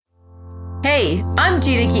Hey, I'm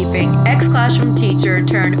Gina Keeping, ex-classroom teacher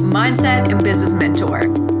turned mindset and business mentor.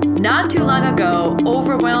 Not too long ago,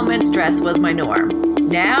 overwhelm and stress was my norm.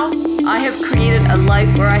 Now, I have created a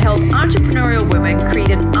life where I help entrepreneurial women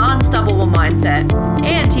create an unstoppable mindset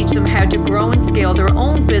and teach them how to grow and scale their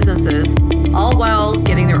own businesses, all while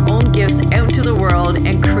getting their own gifts out into the world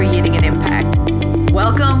and creating an impact.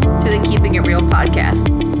 Welcome to the Keeping It Real podcast,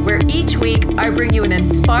 where each week I bring you an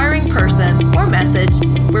inspiring person or message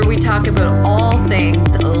where we talk about all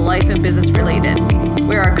things life and business related,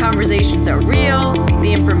 where our conversations are real,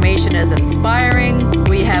 the information is inspiring,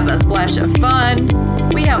 we have a splash of fun,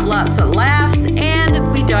 we have lots of laughs,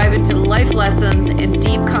 and we dive into life lessons and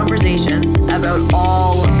deep conversations about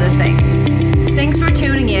all the things. Thanks for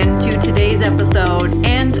tuning in to today's episode,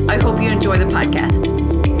 and I hope you enjoy the podcast.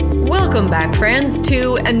 Welcome back, friends,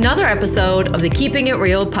 to another episode of the Keeping It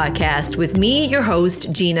Real podcast with me, your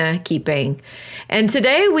host, Gina Keeping. And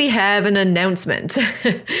today we have an announcement,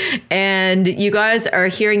 and you guys are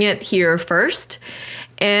hearing it here first.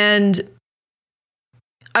 And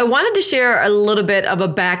I wanted to share a little bit of a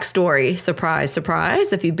backstory. Surprise,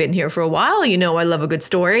 surprise. If you've been here for a while, you know I love a good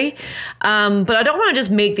story. But I don't want to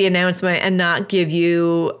just make the announcement and not give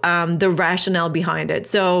you the rationale behind it.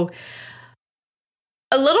 So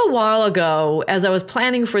a little while ago, as I was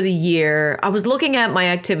planning for the year, I was looking at my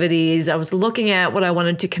activities. I was looking at what I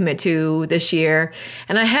wanted to commit to this year.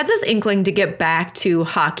 And I had this inkling to get back to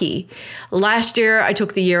hockey. Last year, I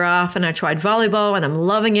took the year off and I tried volleyball and I'm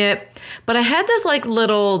loving it. But I had this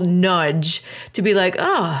little nudge to be like,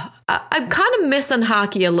 I'm kind of missing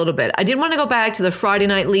hockey a little bit. I didn't want to go back to the Friday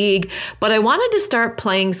night league, but I wanted to start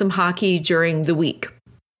playing some hockey during the week.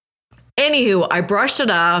 Anywho, I brushed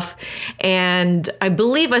it off, and I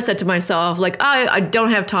believe I said to myself, I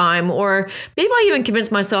don't have time, or maybe I even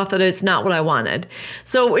convinced myself that it's not what I wanted.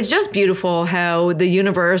 So it's just beautiful how the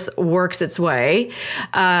universe works its way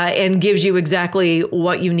and gives you exactly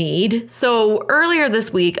what you need. So earlier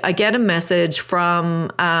this week, I get a message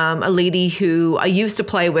from a lady who I used to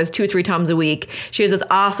play with 2-3 times a week. She has this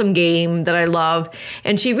awesome game that I love,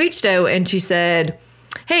 and she reached out and she said,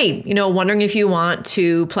 hey, wondering if you want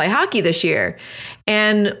to play hockey this year.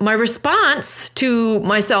 And my response to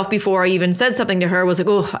myself before I even said something to her was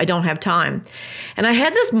I don't have time. And I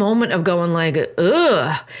had this moment of going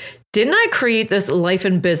didn't I create this life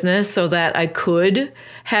and business so that I could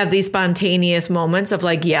have these spontaneous moments of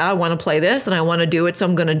I want to play this and I want to do it, so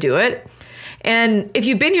I'm going to do it. And if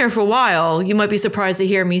you've been here for a while, you might be surprised to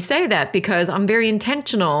hear me say that because I'm very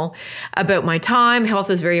intentional about my time.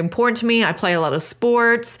 Health is very important to me. I play a lot of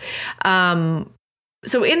sports.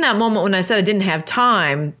 So in that moment when I said I didn't have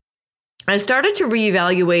time, I started to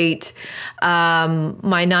reevaluate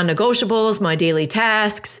my non-negotiables, my daily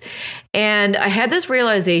tasks. And I had this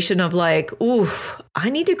realization of I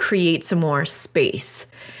need to create some more space.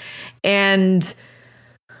 And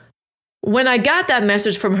when I got that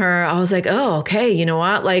message from her, I was okay, you know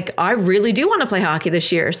what? I really do want to play hockey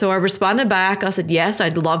this year. So I responded back. I said, yes,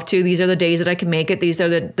 I'd love to. These are the days that I can make it. These are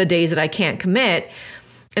the days that I can't commit.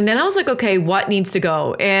 And then I was okay, what needs to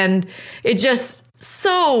go? And it just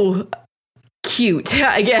so cute,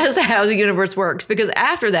 I guess, how the universe works. Because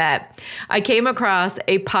after that, I came across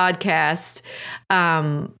a podcast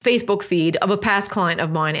Facebook feed of a past client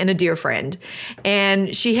of mine and a dear friend.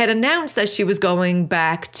 And she had announced that she was going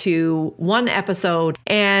back to one episode.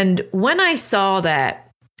 And when I saw that,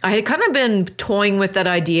 I had kind of been toying with that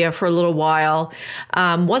idea for a little while,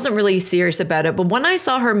 wasn't really serious about it. But when I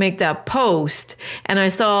saw her make that post and I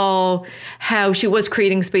saw how she was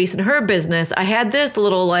creating space in her business, I had this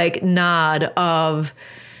little nod of,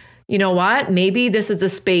 you know what, maybe this is the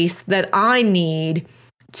space that I need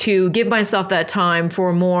to give myself that time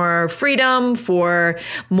for more freedom, for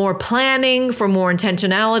more planning, for more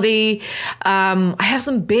intentionality. I have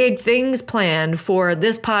some big things planned for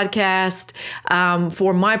this podcast,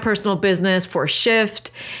 for my personal business, for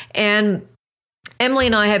Shift. And Emily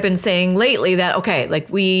and I have been saying lately that,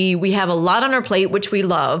 we have a lot on our plate, which we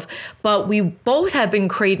love, but we both have been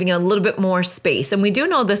craving a little bit more space. And we do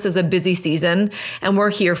know this is a busy season and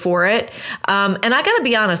we're here for it. And I got to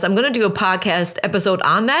be honest, I'm going to do a podcast episode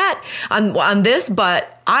on that, on this,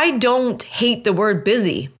 but I don't hate the word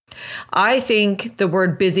busy. I think the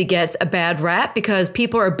word busy gets a bad rap because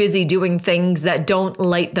people are busy doing things that don't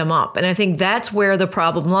light them up. And I think that's where the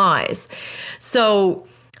problem lies. So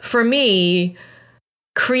for me,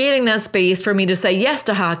 creating that space for me to say yes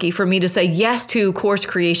to hockey, for me to say yes to course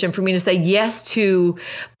creation, for me to say yes to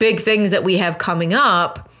big things that we have coming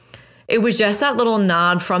up, It was just that little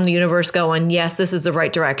nod from the universe going, yes, this is the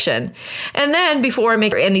right direction. And then before I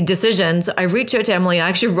make any decisions, I reached out to Emily. I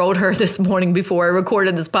actually wrote her this morning before I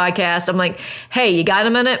recorded this podcast. I'm like, hey, you got a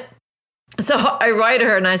minute? So I write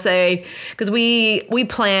her and I say, because we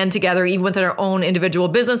plan together even within our own individual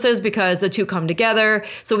businesses because the two come together.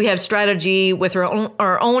 So we have strategy with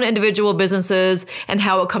our own individual businesses and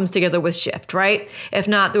how it comes together with Shift, right? If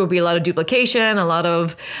not, there will be a lot of duplication, a lot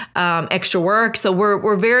of extra work. So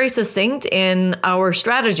we're very succinct in our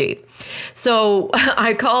strategy. So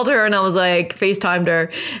I called her and I was like, FaceTimed her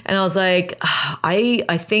and I was like,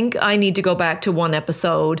 I think I need to go back to one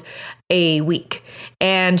episode a week.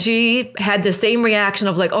 And she had the same reaction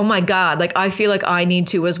of like, oh my God, like I feel like I need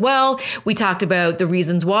to as well. We talked about the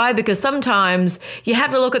reasons why, because sometimes you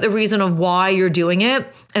have to look at the reason of why you're doing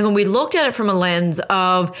it. And when we looked at it from a lens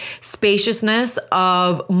of spaciousness,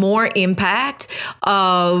 of more impact,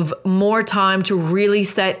 of more time to really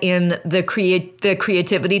set in the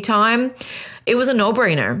creativity time, it was a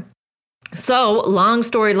no-brainer. So long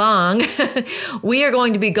story long, we are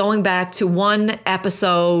going to be going back to one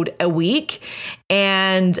episode a week.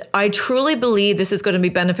 And I truly believe this is going to be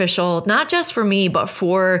beneficial, not just for me, but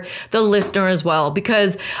for the listener as well,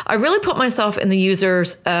 because I really put myself in the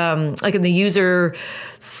user's, in the user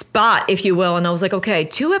spot, if you will. And I was like, okay,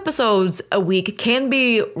 2 episodes a week can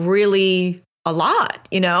be really a lot,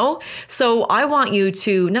 So I want you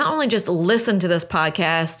to not only just listen to this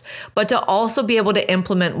podcast, but to also be able to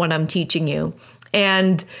implement what I'm teaching you.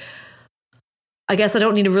 And I guess I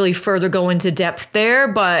don't need to really further go into depth there,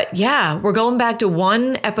 but yeah, we're going back to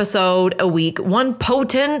one episode a week, one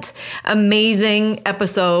potent, amazing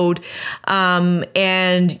episode.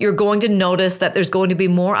 And you're going to notice that there's going to be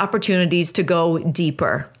more opportunities to go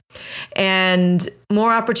deeper. And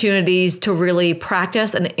more opportunities to really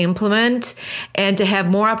practice and implement, and to have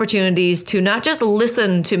more opportunities to not just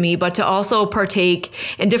listen to me, but to also partake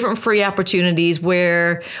in different free opportunities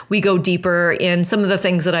where we go deeper in some of the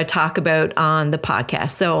things that I talk about on the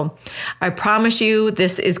podcast. So I promise you,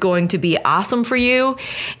 this is going to be awesome for you.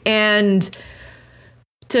 And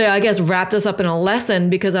to, I guess, wrap this up in a lesson,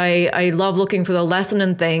 because I love looking for the lesson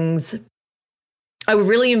in things, I would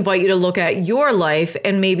really invite you to look at your life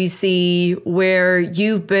and maybe see where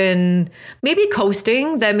you've been maybe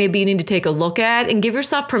coasting that maybe you need to take a look at, and give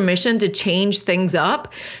yourself permission to change things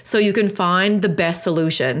up so you can find the best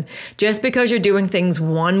solution. Just because you're doing things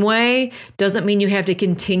one way doesn't mean you have to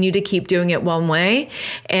continue to keep doing it one way.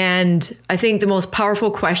 And I think the most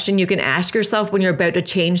powerful question you can ask yourself when you're about to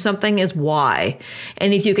change something is why.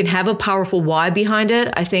 And if you can have a powerful why behind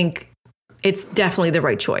it, I think it's definitely the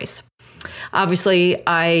right choice. Obviously,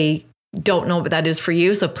 I don't know what that is for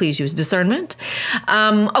you, so please use discernment.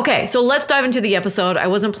 Okay, so let's dive into the episode. I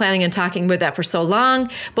wasn't planning on talking about that for so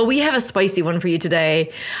long, but we have a spicy one for you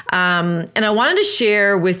today. And I wanted to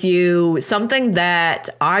share with you something that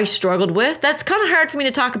I struggled with. That's kind of hard for me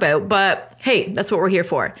to talk about, but hey, that's what we're here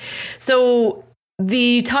for. So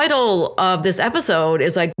the title of this episode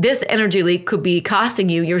is like, this energy leak could be costing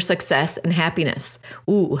you your success and happiness.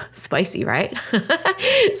 Ooh, spicy, right?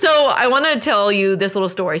 So I want to tell you this little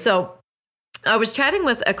story. So I was chatting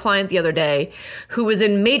with a client the other day who was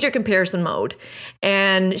in major comparison mode,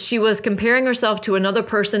 and she was comparing herself to another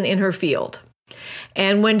person in her field.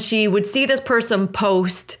 And when she would see this person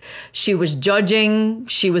post, she was judging,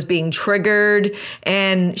 she was being triggered,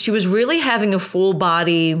 and she was really having a full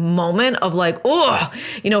body moment of like,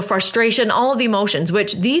 frustration, all of the emotions,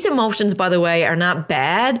 which these emotions, by the way, are not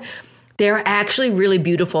bad. They're actually really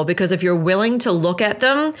beautiful, because if you're willing to look at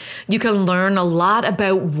them, you can learn a lot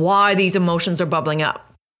about why these emotions are bubbling up.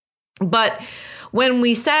 But when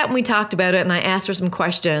we sat and we talked about it and I asked her some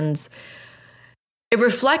questions, it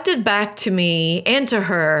reflected back to me and to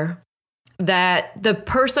her that the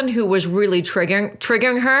person who was really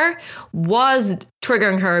triggering her was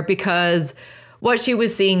triggering her because what she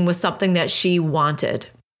was seeing was something that she wanted.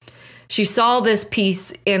 She saw this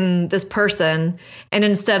piece in this person, and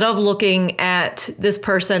instead of looking at this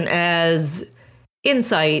person as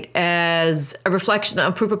insight, as a reflection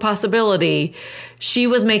of proof of possibility, she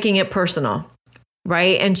was making it personal.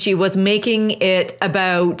 Right. And she was making it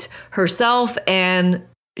about herself, and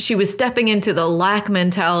she was stepping into the lack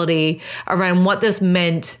mentality around what this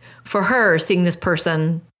meant for her, seeing this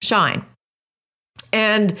person shine.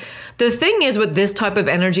 And the thing is with this type of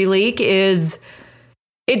energy leak is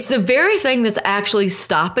it's the very thing that's actually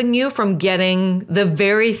stopping you from getting the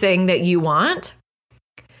very thing that you want.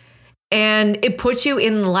 And it puts you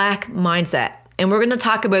in lack mindset. And we're going to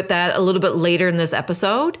talk about that a little bit later in this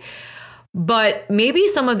episode. But maybe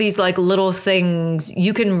some of these like little things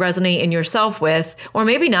you can resonate in yourself with, or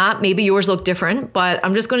maybe not. Maybe yours look different, but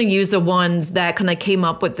I'm just going to use the ones that kind of came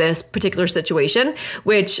up with this particular situation,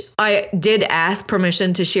 which I did ask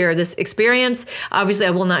permission to share this experience. Obviously,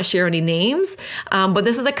 I will not share any names, but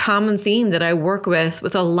this is a common theme that I work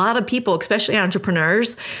with a lot of people, especially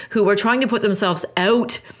entrepreneurs who are trying to put themselves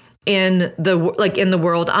out in the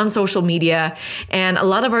world on social media, and a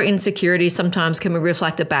lot of our insecurities sometimes can be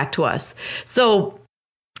reflected back to us. So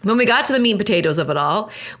when we got to the meat and potatoes of it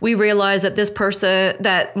all, we realized that this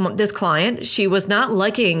client, she was not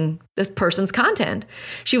liking this person's content.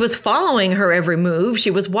 She was following her every move.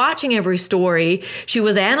 She was watching every story. She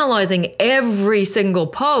was analyzing every single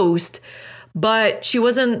post, but she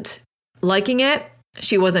wasn't liking it.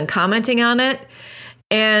 She wasn't commenting on it.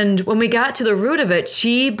 And when we got to the root of it,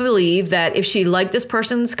 she believed that if she liked this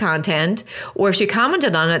person's content or if she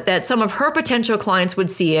commented on it, that some of her potential clients would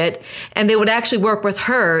see it and they would actually work with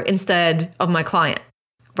her instead of my client,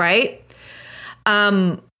 right?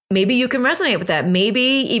 Maybe you can resonate with that. Maybe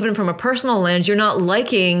even from a personal lens, you're not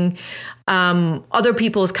liking other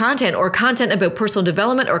people's content or content about personal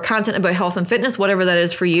development or content about health and fitness, whatever that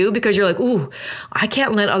is for you, because you're like, ooh, I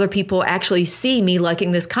can't let other people actually see me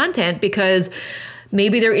liking this content because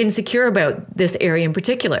maybe they're insecure about this area in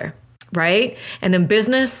particular, right? And then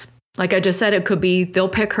business, like I just said, it could be they'll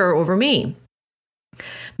pick her over me.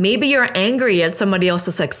 Maybe you're angry at somebody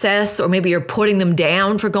else's success, or maybe you're putting them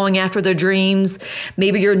down for going after their dreams.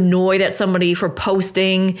 Maybe you're annoyed at somebody for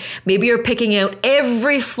posting. Maybe you're picking out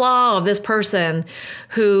every flaw of this person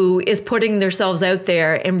who is putting themselves out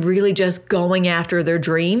there and really just going after their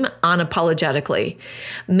dream unapologetically.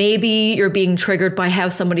 Maybe you're being triggered by how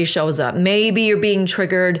somebody shows up. Maybe you're being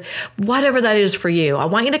triggered, whatever that is for you. I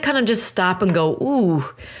want you to kind of just stop and go, ooh,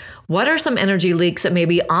 what are some energy leaks that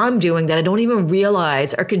maybe I'm doing that I don't even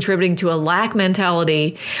realize are contributing to a lack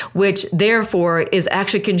mentality, which therefore is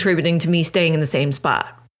actually contributing to me staying in the same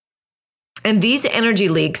spot? And these energy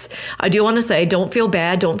leaks, I do want to say, don't feel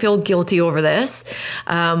bad, don't feel guilty over this.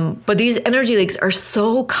 But these energy leaks are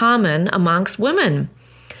so common amongst women.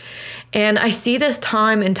 And I see this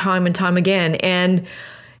time and time and time again. And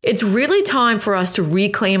it's really time for us to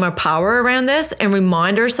reclaim our power around this and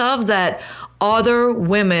remind ourselves that other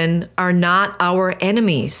women are not our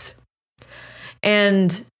enemies.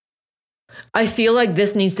 And I feel like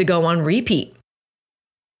this needs to go on repeat.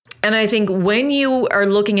 And I think when you are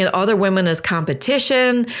looking at other women as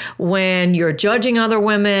competition, when you're judging other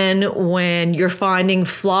women, when you're finding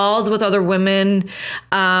flaws with other women,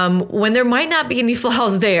 when there might not be any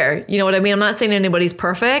flaws there, you know what I mean? I'm not saying anybody's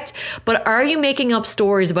perfect, but are you making up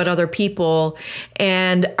stories about other people?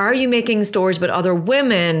 And are you making stories about other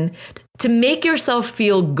women to make yourself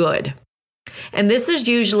feel good? And this is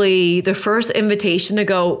usually the first invitation to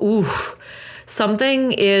go, ooh,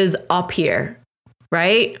 something is up here,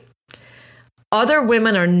 right? Other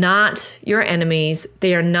women are not your enemies.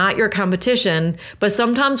 They are not your competition, but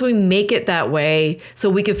sometimes we make it that way so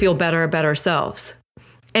we can feel better about ourselves.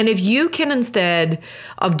 And if you can, instead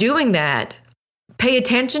of doing that, pay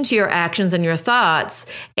attention to your actions and your thoughts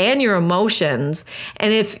and your emotions,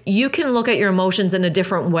 and if you can look at your emotions in a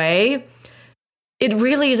different way, it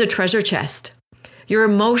really is a treasure chest. Your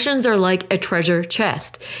emotions are like a treasure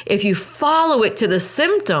chest. If you follow it to the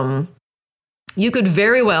symptom, you could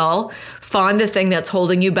very well find the thing that's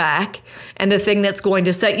holding you back and the thing that's going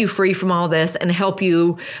to set you free from all this and help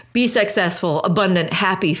you be successful, abundant,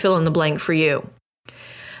 happy, fill in the blank for you.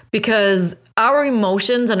 Because our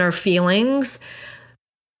emotions and our feelings,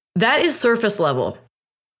 that is surface level.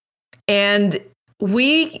 And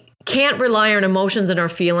we can't rely on emotions and our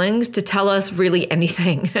feelings to tell us really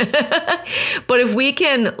anything. But if we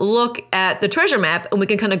can look at the treasure map and we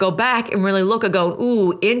can kind of go back and really look and go,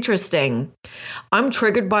 ooh, interesting. I'm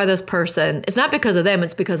triggered by this person. It's not because of them,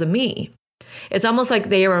 it's because of me. It's almost like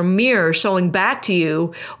they are a mirror showing back to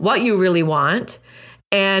you what you really want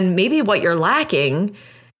and maybe what you're lacking.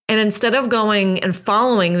 And instead of going and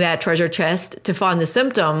following that treasure chest to find the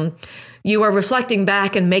symptom, you are reflecting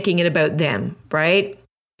back and making it about them, right?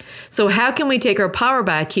 So how can we take our power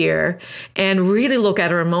back here and really look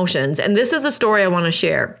at our emotions? And this is a story I want to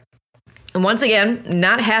share. And once again,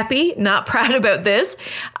 not happy, not proud about this.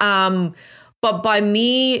 But by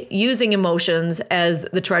me using emotions as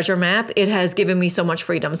the treasure map, it has given me so much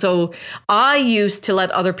freedom. So I used to let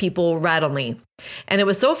other people rattle me. And it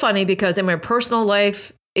was so funny because in my personal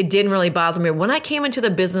life, it didn't really bother me. When I came into the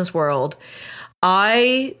business world,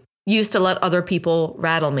 I used to let other people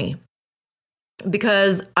rattle me,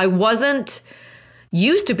 because I wasn't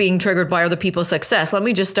used to being triggered by other people's success. Let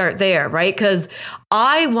me just start there, right? Because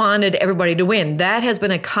I wanted everybody to win. That has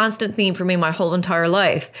been a constant theme for me my whole entire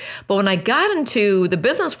life. But when I got into the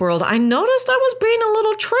business world, I noticed I was being a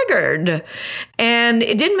little triggered. And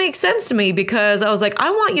it didn't make sense to me because I was like, I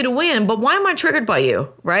want you to win, but why am I triggered by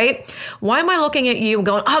you, right? Why am I looking at you and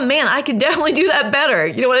going, oh man, I can definitely do that better?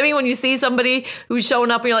 You know what I mean? When you see somebody who's showing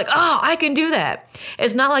up and you're like, oh, I can do that.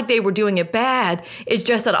 It's not like they were doing it bad. It's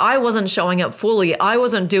just that I wasn't showing up fully. I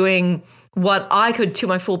wasn't doing what I could to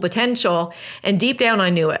my full potential. And deep down,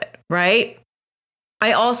 I knew it, right?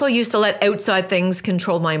 I also used to let outside things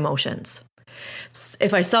control my emotions.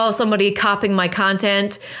 If I saw somebody copying my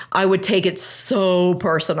content, I would take it so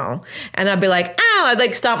personal. And I'd be like, I'd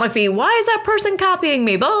like stomp my feet. Why is that person copying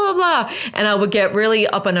me? Blah, blah, blah. And I would get really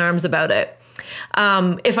up in arms about it.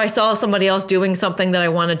 If I saw somebody else doing something that I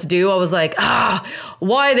wanted to do, I was like,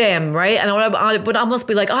 why them, right? And I would almost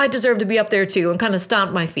be like, I deserve to be up there too, and kind of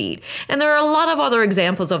stomp my feet. And there are a lot of other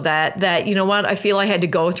examples of that, you know what, I feel I had to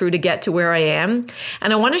go through to get to where I am.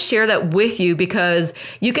 And I want to share that with you because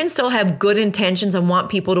you can still have good intentions and want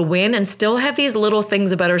people to win and still have these little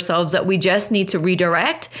things about ourselves that we just need to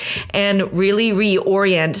redirect and really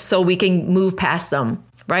reorient so we can move past them,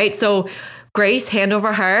 right? So Grace, hand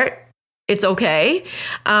over heart. It's okay.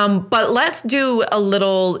 But let's do a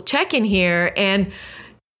little check-in here and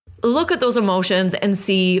look at those emotions and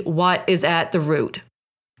see what is at the root.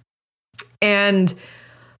 And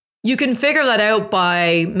you can figure that out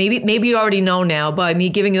by maybe you already know now by me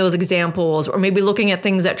giving those examples or maybe looking at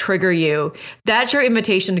things that trigger you. That's your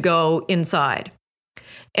invitation to go inside.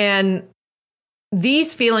 And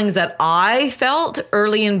these feelings that I felt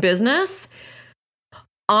early in business,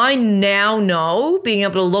 I now know, being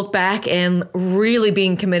able to look back and really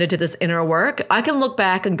being committed to this inner work, I can look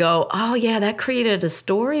back and go, oh yeah, that created a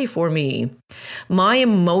story for me. My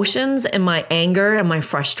emotions and my anger and my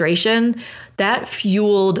frustration, that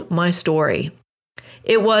fueled my story.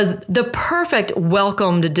 It was the perfect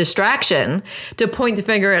welcomed distraction to point the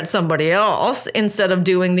finger at somebody else instead of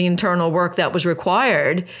doing the internal work that was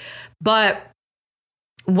required. But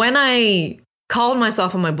when I called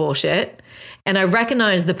myself on my bullshit, and I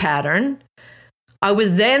recognized the pattern, I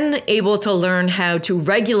was then able to learn how to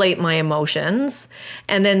regulate my emotions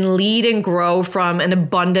and then lead and grow from an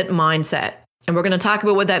abundant mindset. And we're going to talk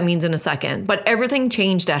about what that means in a second. But everything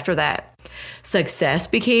changed after that. Success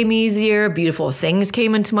became easier. Beautiful things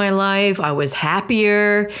came into my life. I was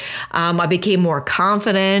happier. I became more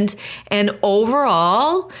confident. And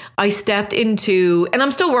overall, I stepped into, and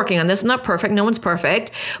I'm still working on this, I'm not perfect. No one's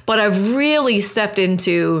perfect. But I've really stepped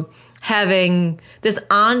into having this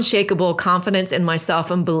unshakable confidence in myself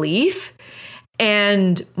and belief.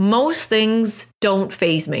 And most things don't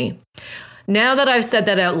faze me. Now that I've said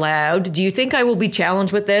that out loud, do you think I will be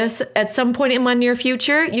challenged with this at some point in my near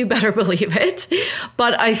future? You better believe it.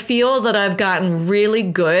 But I feel that I've gotten really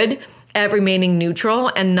good at remaining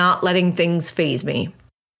neutral and not letting things faze me.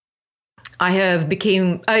 I've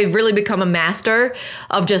really become a master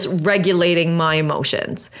of just regulating my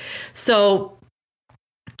emotions. So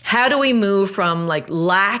how do we move from like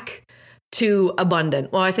lack to abundant?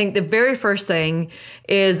 Well, I think the very first thing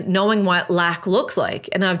is knowing what lack looks like.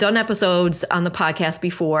 And I've done episodes on the podcast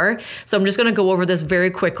before, so I'm just going to go over this very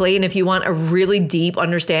quickly. And if you want a really deep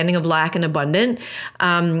understanding of lack and abundant,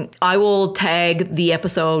 I will tag the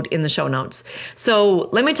episode in the show notes. So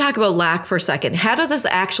let me talk about lack for a second. How does this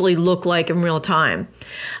actually look like in real time?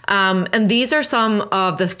 And these are some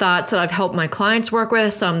of the thoughts that I've helped my clients work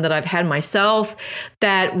with, some that I've had myself,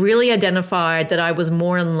 that really identified that I was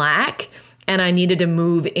more in lack and I needed to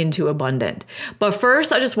move into abundant. But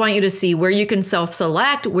first, I just want you to see where you can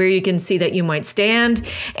self-select, where you can see that you might stand.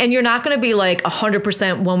 And you're not going to be like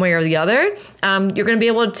 100% one way or the other. You're going to be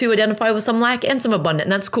able to identify with some lack and some abundant,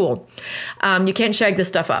 and that's cool. You can't shag this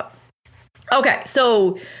stuff up. Okay,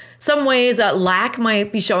 so some ways that lack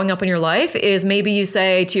might be showing up in your life is maybe you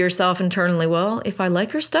say to yourself internally, well, if I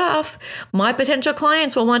like her stuff, my potential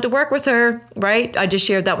clients will want to work with her, right? I just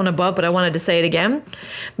shared that one above, but I wanted to say it again.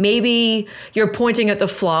 Maybe you're pointing at the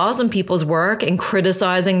flaws in people's work and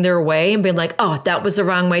criticizing their way and being like, oh, that was the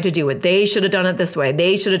wrong way to do it. They should have done it this way.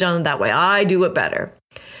 They should have done it that way. I do it better.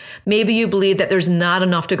 Maybe you believe that there's not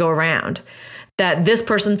enough to go around, that this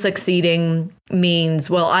person succeeding means,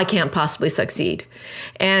 well, I can't possibly succeed.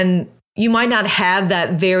 And you might not have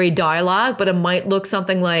that very dialogue, but it might look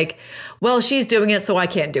something like, well, she's doing it, so I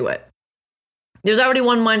can't do it. There's already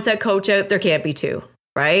one mindset coach out, there can't be two,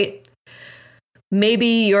 right? Maybe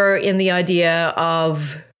you're in the idea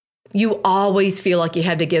of you always feel like you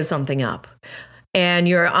had to give something up. And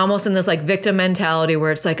you're almost in this like victim mentality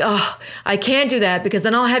where it's like, oh, I can't do that because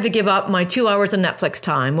then I'll have to give up my 2 hours of Netflix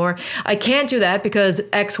time. Or I can't do that because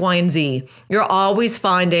X, Y, and Z. You're always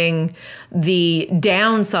finding the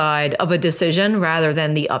downside of a decision rather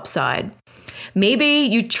than the upside. Maybe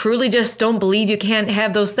you truly just don't believe you can't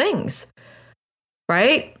have those things,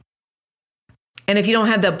 right? And if you don't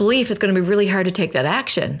have that belief, it's going to be really hard to take that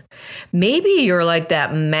action. Maybe you're like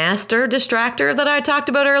that master distractor that I talked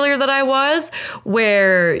about earlier that I was,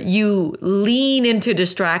 where you lean into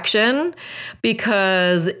distraction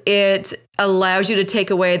because it allows you to take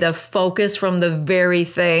away the focus from the very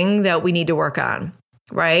thing that we need to work on.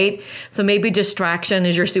 Right? So maybe distraction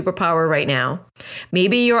is your superpower right now.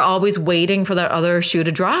 Maybe you're always waiting for that other shoe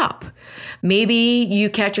to drop. Maybe you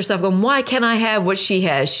catch yourself going, why can't I have what she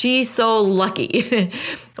has? She's so lucky.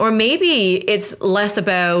 Or maybe it's less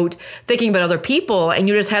about thinking about other people and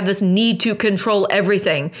you just have this need to control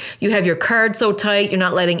everything. You have your card so tight, you're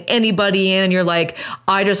not letting anybody in and you're like,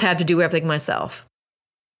 I just have to do everything myself.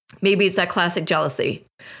 Maybe it's that classic jealousy,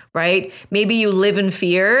 right? Maybe you live in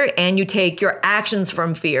fear and you take your actions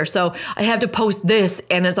from fear. So I have to post this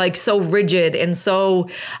and it's like so rigid and so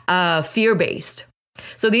fear-based.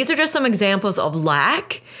 So these are just some examples of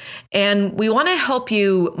lack. And we want to help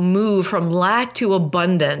you move from lack to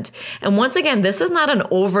abundant. And once again, this is not an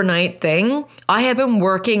overnight thing. I have been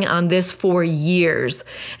working on this for years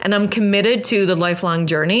and I'm committed to the lifelong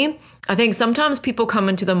journey. I think sometimes people come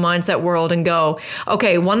into the mindset world and go,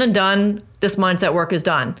 okay, one and done, this mindset work is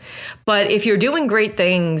done. But if you're doing great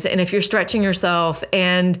things and if you're stretching yourself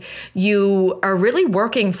and you are really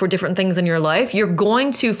working for different things in your life, you're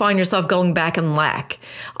going to find yourself going back in lack.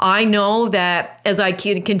 I know that as I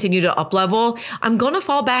continue to up level, I'm going to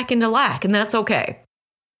fall back into lack, and that's okay.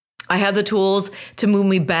 I have the tools to move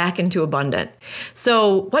me back into abundant.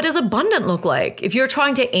 So what does abundant look like? If you're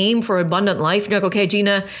trying to aim for abundant life, you're like, okay,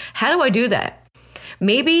 Gina, how do I do that?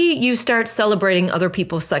 Maybe you start celebrating other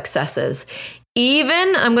people's successes.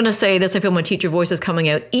 Even, I'm going to say this, I feel my teacher voice is coming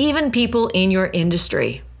out, even people in your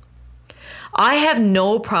industry. I have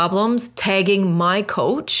no problems tagging my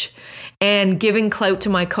coach and giving clout to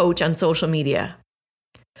my coach on social media.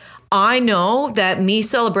 I know that me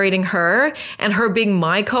celebrating her and her being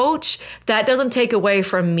my coach, that doesn't take away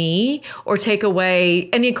from me or take away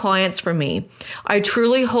any clients from me. I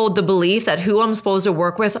truly hold the belief that who I'm supposed to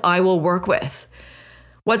work with, I will work with.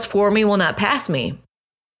 What's for me will not pass me.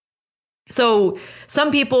 So some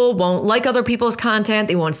people won't like other people's content.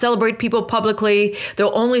 They won't celebrate people publicly.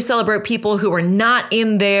 They'll only celebrate people who are not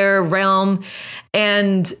in their realm,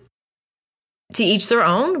 and to each their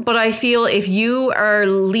own. But I feel if you are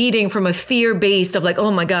leading from a fear-based of like, oh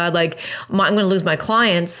my God, like I'm going to lose my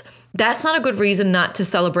clients, that's not a good reason not to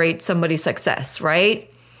celebrate somebody's success, right?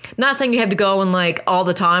 Not saying you have to go and like all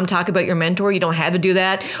the time talk about your mentor. You don't have to do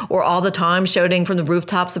that. Or all the time shouting from the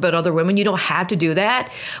rooftops about other women. You don't have to do that.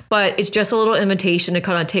 But it's just a little invitation to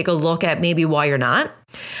kind of take a look at maybe why you're not.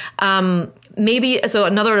 So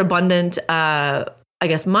another abundant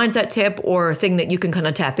mindset tip or thing that you can kind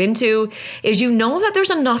of tap into is you know that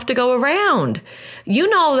there's enough to go around. You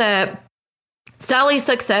know that Sally's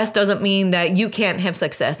success doesn't mean that you can't have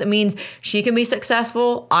success. It means she can be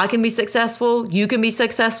successful, I can be successful, you can be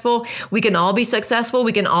successful, we can all be successful,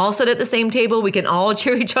 we can all sit at the same table, we can all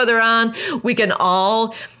cheer each other on, we can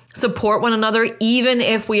all support one another, even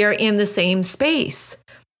if we are in the same space.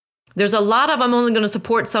 There's a lot of I'm only going to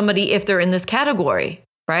support somebody if they're in this category,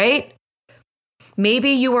 right? Maybe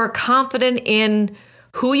you are confident in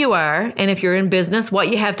who you are, and if you're in business, what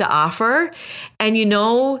you have to offer, and you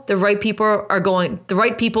know the right people are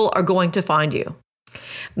going to find you.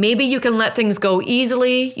 Maybe you can let things go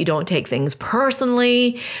easily. You don't take things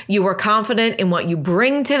personally. You are confident in what you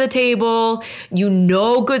bring to the table. You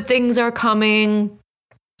know good things are coming.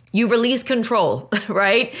 You release control,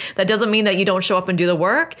 right? That doesn't mean that you don't show up and do the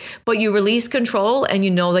work, but you release control and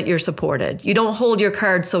you know that you're supported. You don't hold your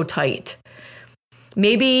cards so tight.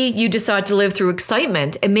 Maybe you decide to live through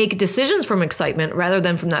excitement and make decisions from excitement rather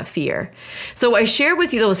than from that fear. So I share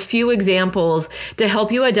with you those few examples to help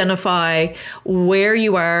you identify where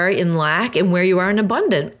you are in lack and where you are in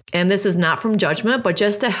abundant. And this is not from judgment, but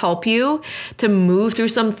just to help you to move through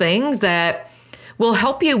some things that will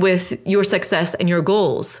help you with your success and your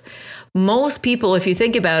goals. Most people, if you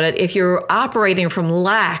think about it, if you're operating from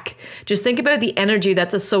lack, just think about the energy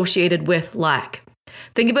that's associated with lack.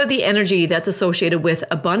 Think about the energy that's associated with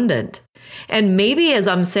abundant. And maybe as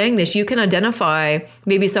I'm saying this, you can identify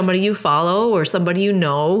maybe somebody you follow or somebody you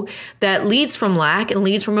know that leads from lack and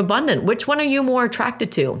leads from abundant. Which one are you more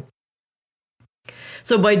attracted to?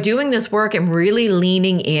 So by doing this work and really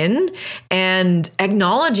leaning in and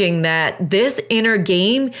acknowledging that this inner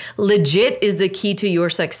game legit is the key to your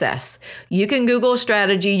success. You can Google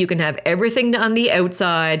strategy, you can have everything on the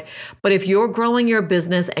outside, but if you're growing your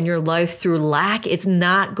business and your life through lack, it's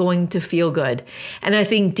not going to feel good. And I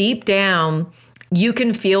think deep down, you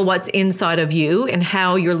can feel what's inside of you and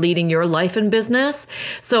how you're leading your life and business.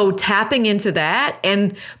 So tapping into that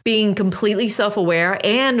and being completely self-aware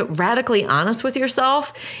and radically honest with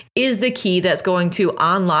yourself is the key that's going to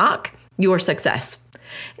unlock your success.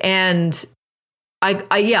 And I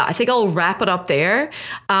think I'll wrap it up there,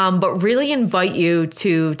 but really invite you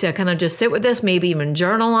to kind of just sit with this, maybe even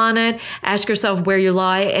journal on it, ask yourself where you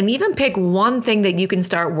lie, and even pick one thing that you can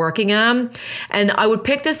start working on. And I would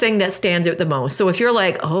pick the thing that stands out the most. So if you're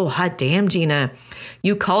like, oh, hot damn, Gina,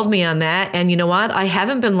 you called me on that. And you know what? I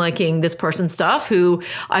haven't been liking this person's stuff who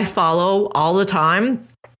I follow all the time.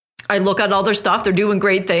 I look at all their stuff. They're doing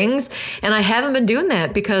great things. And I haven't been doing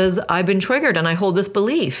that because I've been triggered and I hold this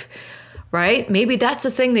belief. Right? Maybe that's a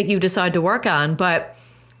thing that you decide to work on, but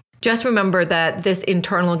just remember that this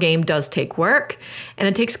internal game does take work and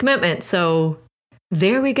it takes commitment. So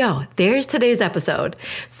there we go. There's today's episode.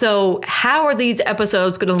 So how are these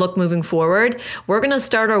episodes going to look moving forward? We're going to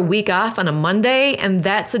start our week off on a Monday, and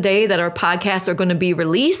that's a day that our podcasts are going to be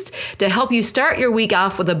released to help you start your week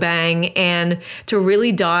off with a bang and to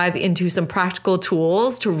really dive into some practical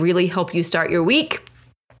tools to really help you start your week.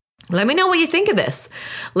 Let me know what you think of this.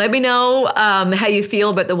 Let me know how you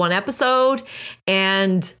feel about the one episode.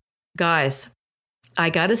 And guys, I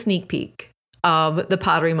got a sneak peek of the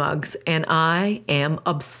pottery mugs and I am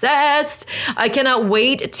obsessed. I cannot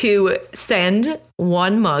wait to send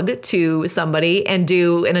one mug to somebody and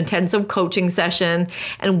do an intensive coaching session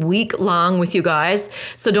and week long with you guys.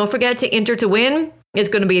 So don't forget to enter to win. It's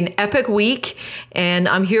going to be an epic week and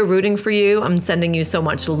I'm here rooting for you. I'm sending you so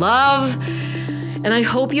much love. And I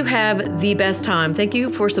hope you have the best time. Thank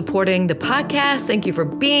you for supporting the podcast. Thank you for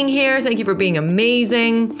being here. Thank you for being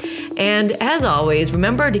amazing. And as always,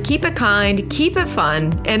 remember to keep it kind, keep it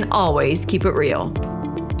fun, and always keep it real.